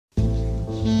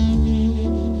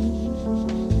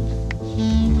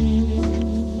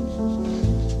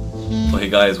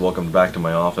guys, welcome back to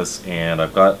my office, and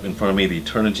I've got in front of me the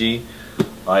Turnigy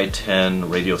i10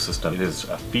 radio system. It is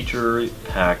a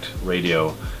feature-packed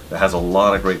radio that has a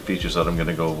lot of great features that I'm going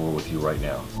to go over with you right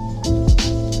now.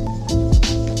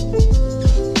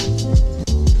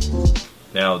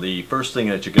 Now, the first thing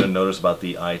that you're going to notice about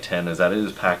the i10 is that it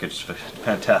is packaged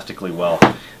fantastically well.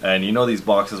 And you know these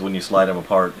boxes, when you slide them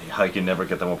apart, how you can never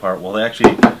get them apart? Well, they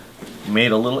actually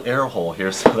made a little air hole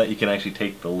here so that you can actually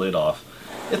take the lid off.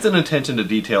 It's an attention to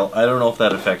detail. I don't know if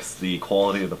that affects the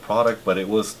quality of the product, but it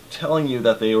was telling you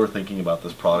that they were thinking about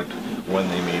this product when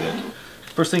they made it.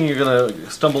 First thing you're going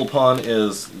to stumble upon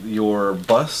is your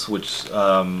bus, which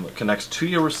connects to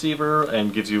your receiver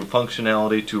and gives you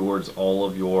functionality towards all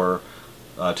of your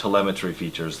telemetry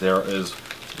features. There is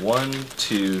 1,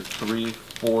 2, 3,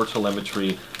 4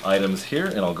 telemetry items here,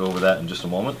 and I'll go over that in just a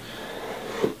moment.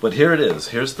 But here it is.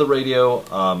 Here's the radio.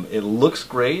 It looks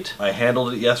great. I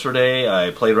handled it yesterday. I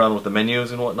played around with the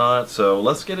menus and whatnot. So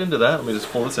let's get into that. Let me just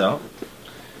pull this out.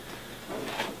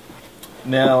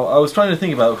 Now, I was trying to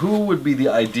think about who would be the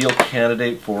ideal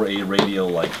candidate for a radio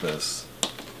like this.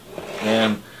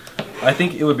 And I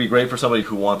think it would be great for somebody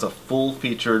who wants a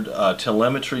full-featured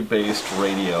telemetry-based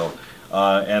radio.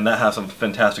 And that has some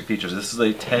fantastic features. This is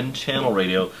a 10-channel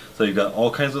radio, so you've got all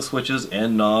kinds of switches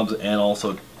and knobs and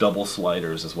also double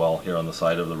sliders as well here on the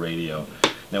side of the radio.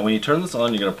 Now when you turn this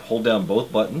on, you're going to pull down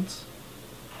both buttons,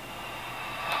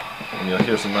 and you'll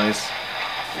hear some nice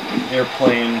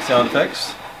airplane sound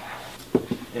effects.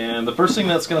 And the first thing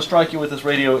that's going to strike you with this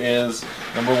radio is,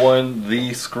 number one,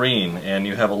 the screen. And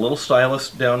you have a little stylus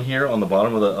down here on the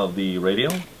bottom of the radio.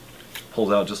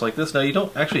 Pulls out just like this. Now you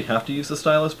don't actually have to use the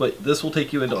stylus, but this will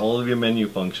take you into all of your menu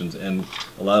functions and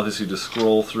allows you to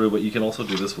scroll through, but you can also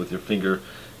do this with your finger.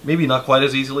 Maybe not quite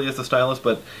as easily as the stylus,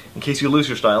 but in case you lose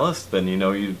your stylus, then you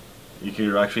know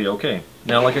you're actually okay.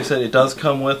 Now, like I said, it does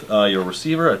come with your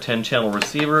receiver, a 10-channel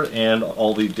receiver, and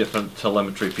all the different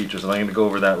telemetry features, and I'm going to go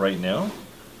over that right now.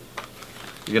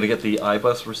 You're going to get the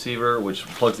iBus receiver, which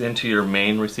plugs into your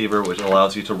main receiver, which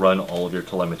allows you to run all of your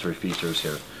telemetry features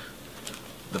here.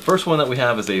 The first one that we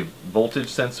have is a voltage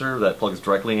sensor that plugs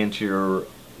directly into your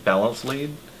balance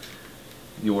lead,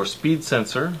 your speed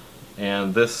sensor,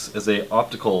 and this is a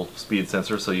optical speed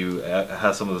sensor, so you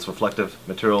have some of this reflective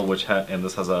material, and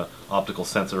this has an optical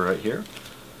sensor right here.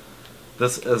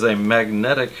 This is a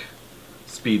magnetic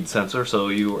speed sensor, so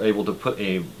you are able to put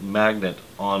a magnet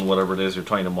on whatever it is you're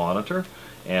trying to monitor,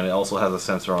 and it also has a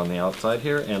sensor on the outside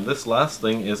here. And this last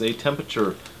thing is a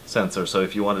temperature sensor, so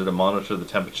if you wanted to monitor the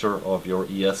temperature of your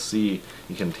ESC,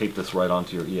 you can tape this right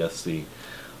onto your ESC.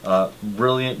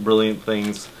 Brilliant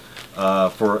things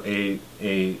for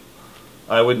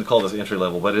I wouldn't call this entry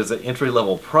level, but it's an entry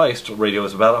level priced radio.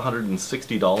 It's about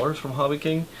 $160 from Hobby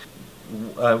King.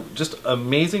 Just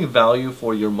amazing value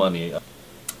for your money.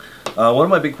 One of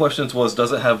my big questions was,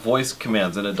 does it have voice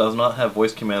commands? And it does not have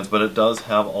voice commands, but it does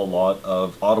have a lot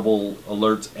of audible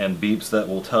alerts and beeps that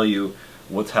will tell you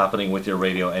what's happening with your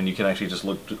radio, and you can actually just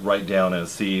look right down and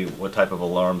see what type of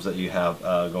alarms that you have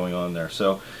going on there.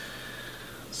 So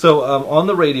on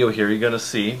the radio here, you're going to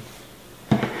see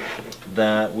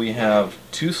that we have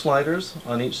 2 sliders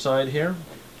on each side here,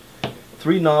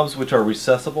 3 knobs which are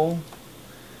recessible,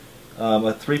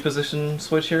 a 3-position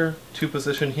switch here,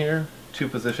 2-position here,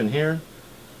 2-position here,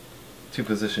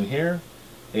 2-position here,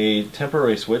 a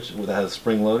temporary switch that has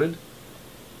spring-loaded,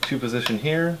 2-position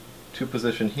here,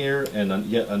 2-position here, and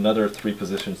yet another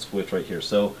 3-position switch right here.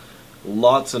 So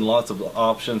lots and lots of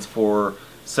options for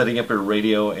setting up your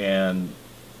radio and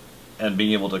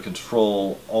being able to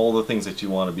control all the things that you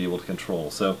want to be able to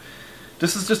control. So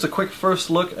this is just a quick first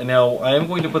look, and now I am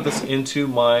going to put this into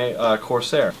my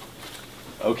Corsair.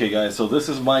 Okay guys, so this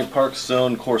is my Park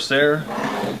Zone Corsair.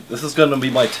 This is going to be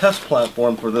my test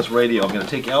platform for this radio. I'm going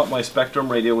to take out my Spectrum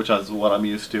radio, which is what I'm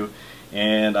used to,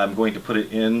 and I'm going to put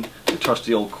it in the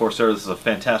trusty old Corsair. This is a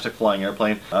fantastic flying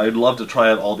airplane. I'd love to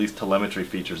try out all these telemetry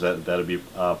features. That'd be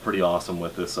pretty awesome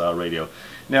with this radio.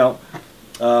 Now,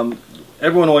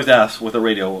 everyone always asks with a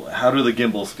radio, how do the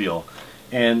gimbals feel?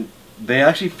 And they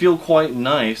actually feel quite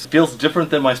nice. It feels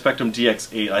different than my Spectrum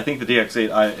DX8. I think the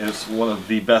DX8 is one of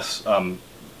the best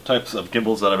types of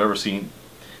gimbals that I've ever seen.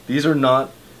 These are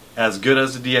not as good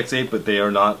as the DX8, but they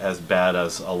are not as bad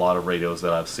as a lot of radios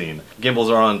that I've seen. Gimbals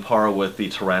are on par with the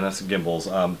Taranis gimbals.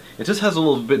 It just has a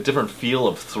little bit different feel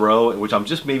of throw, which I'm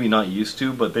just maybe not used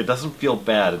to, but it doesn't feel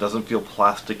bad. It doesn't feel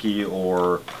plasticky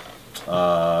or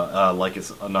like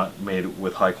it's not made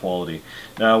with high quality.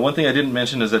 Now, one thing I didn't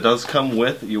mention is it does come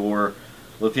with your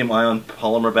lithium-ion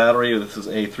polymer battery. This is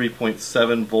a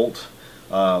 3.7 volt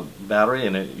battery,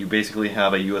 and you basically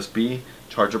have a USB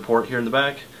charger port here in the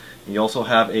back. You also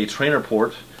have a trainer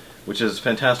port, which is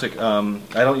fantastic. I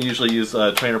don't usually use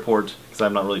a trainer port because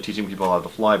I'm not really teaching people how to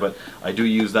fly, but I do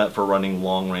use that for running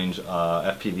long-range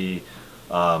FPV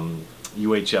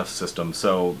UHF systems.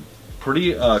 So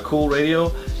pretty cool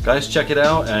radio. Guys, check it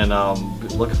out, and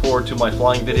looking forward to my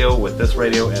flying video with this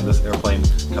radio and this airplane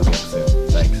coming up soon.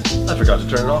 Thanks. I forgot to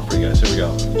turn it off for you guys. Here we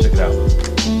go. Check it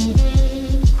out.